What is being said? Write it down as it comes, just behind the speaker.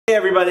Hey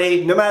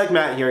everybody, Nomadic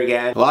Matt here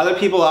again. A lot of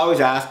people always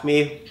ask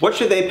me, what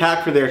should they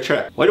pack for their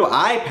trip? What do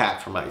I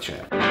pack for my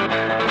trip?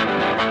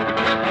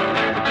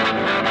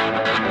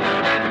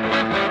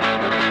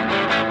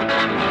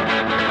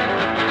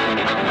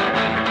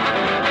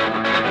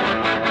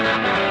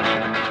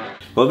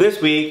 Well,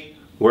 this week,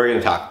 we're going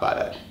to talk about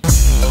it.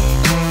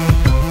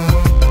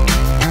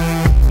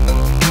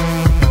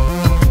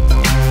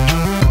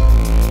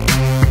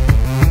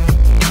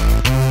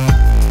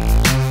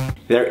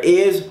 There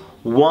is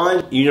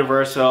one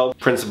universal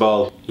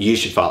principle you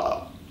should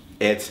follow.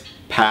 It's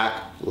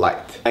pack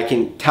light. I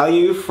can tell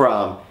you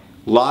from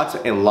lots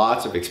and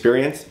lots of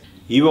experience,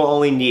 you will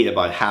only need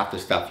about half the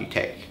stuff you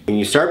take. When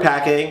you start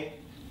packing,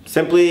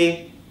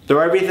 simply throw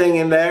everything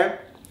in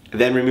there,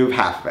 then remove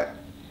half of it.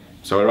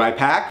 So what do I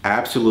pack?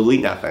 Absolutely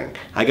nothing.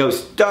 I go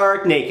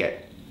stark naked.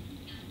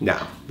 No.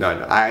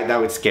 That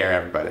would scare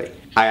everybody.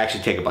 I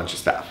actually take a bunch of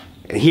stuff.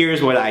 And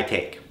here's what I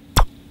take.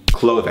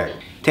 Clothing.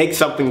 Take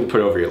something to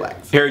put over your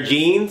legs. A pair of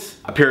jeans,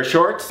 a pair of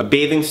shorts, a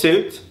bathing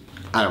suit.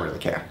 I don't really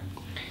care.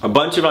 A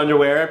bunch of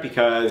underwear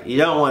because you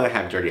don't want to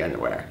have dirty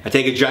underwear. I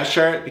take a dress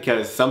shirt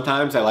because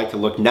sometimes I like to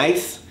look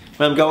nice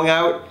when I'm going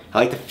out. I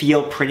like to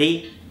feel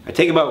pretty. I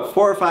take about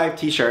 4 or 5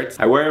 t-shirts.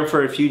 I wear them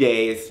for a few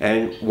days,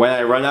 and when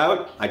I run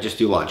out, I just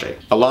do laundry.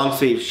 A long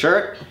sleeve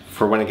shirt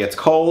for when it gets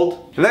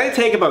cold. And then I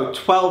take about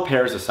 12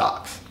 pairs of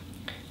socks.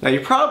 Now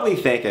you're probably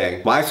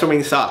thinking, why so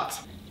many socks?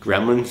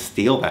 Gremlins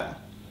steal them.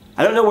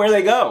 I don't know where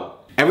they go.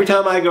 Every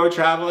time I go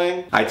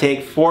traveling, I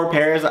take 4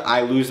 pairs,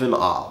 I lose them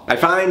all. I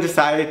finally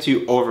decided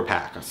to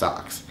overpack of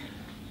socks.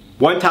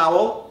 1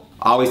 towel,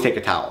 always take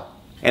a towel.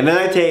 And then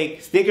I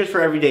take sneakers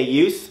for everyday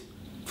use,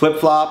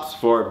 flip-flops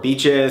for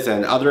beaches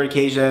and other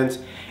occasions,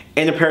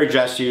 and a pair of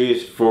dress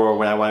shoes for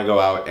when I want to go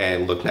out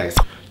and look nice.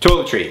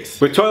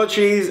 Toiletries. With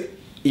toiletries,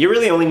 you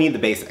really only need the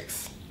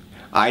basics.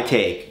 I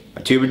take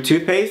a tube of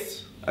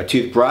toothpaste, a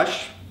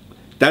toothbrush,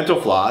 dental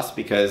floss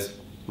because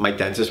my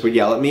dentist would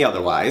yell at me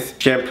otherwise,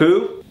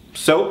 shampoo,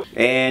 soap,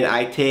 and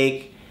I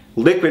take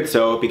liquid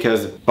soap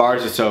because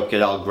bars of soap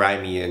get all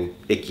grimy and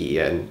icky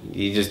and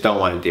you just don't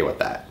want to deal with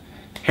that.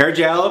 Hair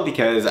gel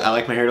because I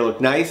like my hair to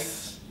look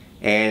nice,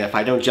 and if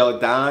I don't gel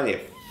it down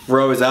it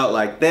froze out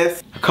like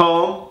this. A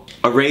comb,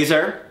 a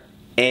razor,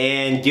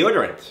 and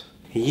deodorant.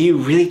 You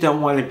really don't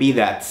want to be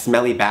that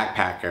smelly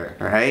backpacker,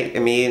 alright? I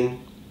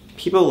mean,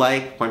 people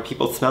like when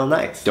people smell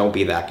nice. Don't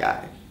be that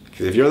guy.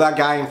 Because if you're that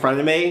guy in front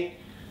of me,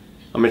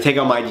 I'm gonna take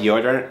out my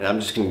deodorant and I'm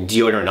just gonna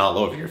deodorant all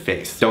over your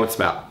face. Don't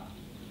smell.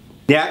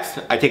 Next,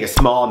 I take a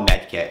small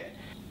med kit.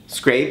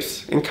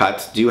 Scrapes and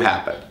cuts do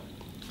happen.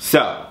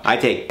 So, I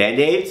take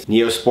Band-Aids,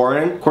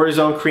 Neosporin,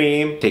 cortisone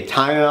cream, take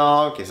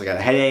Tylenol in case I got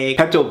a headache,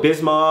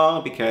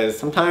 Pepto-Bismol because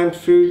sometimes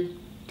food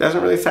doesn't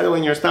really settle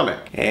in your stomach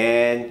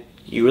and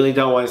you really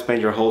don't want to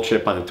spend your whole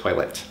trip on the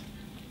toilet.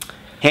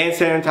 Hand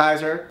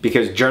sanitizer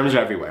because germs are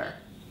everywhere.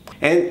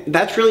 And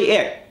that's really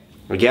it.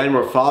 Again,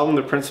 we're following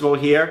the principle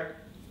here.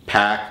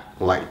 Pack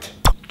light.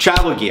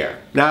 Travel gear.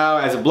 Now,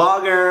 as a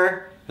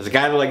blogger, as a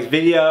guy that likes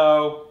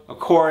video, of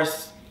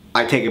course,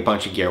 I take a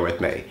bunch of gear with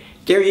me.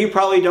 Gear you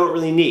probably don't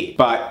really need,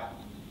 but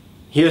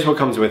here's what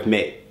comes with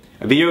me.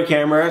 A video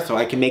camera so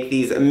I can make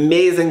these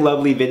amazing,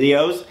 lovely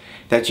videos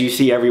that you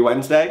see every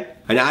Wednesday.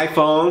 An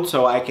iPhone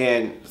so I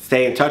can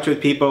stay in touch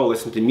with people,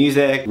 listen to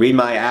music, read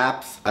my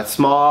apps. A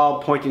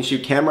small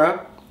point-and-shoot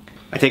camera.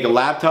 I take a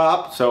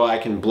laptop so I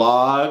can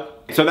blog.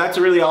 So that's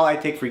really all I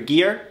take for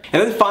gear.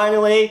 And then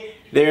finally,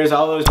 there's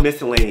all those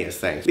miscellaneous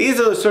things. These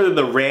are sort of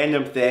the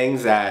random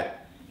things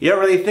that you don't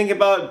really think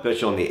about, but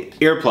you'll need.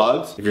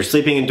 Earplugs. If you're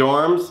sleeping in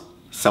dorms,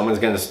 someone's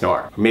gonna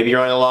snore. Or maybe you're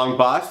on a long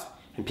bus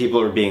and people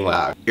are being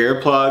loud.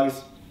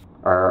 Earplugs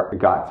are a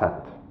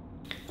godsend.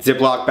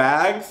 Ziploc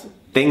bags.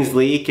 Things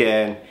leak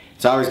and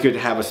it's always good to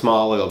have a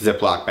small little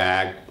Ziploc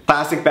bag.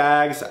 Plastic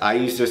bags, I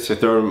use this to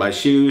throw in my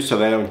shoes so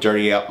they don't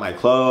dirty up my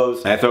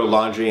clothes. I throw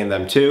laundry in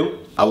them too.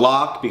 A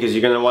lock, because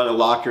you're gonna wanna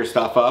lock your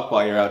stuff up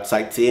while you're out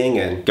sightseeing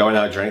and going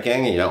out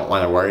drinking, and you don't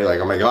wanna worry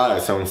like, oh my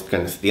god, someone's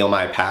gonna steal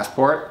my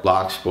passport.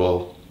 Locks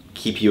will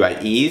keep you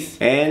at ease.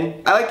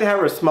 And I like to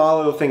have a small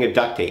little thing of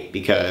duct tape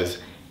because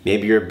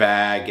maybe your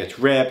bag gets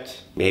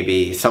ripped,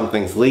 maybe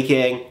something's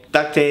leaking.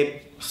 Duct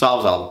tape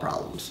solves all the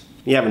problems.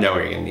 You never know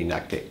where you're gonna need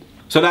duct tape.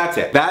 So that's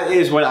it. That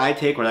is what I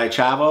take when I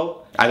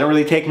travel. I don't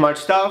really take much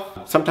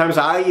stuff. Sometimes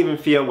I even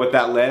feel with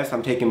that list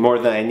I'm taking more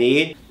than I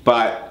need,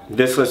 but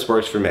this list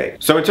works for me.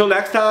 So until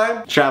next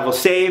time, travel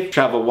safe,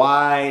 travel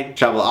wide,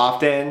 travel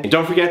often, and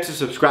don't forget to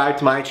subscribe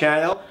to my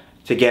channel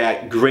to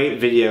get great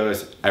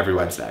videos every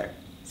Wednesday.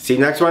 See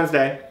you next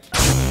Wednesday.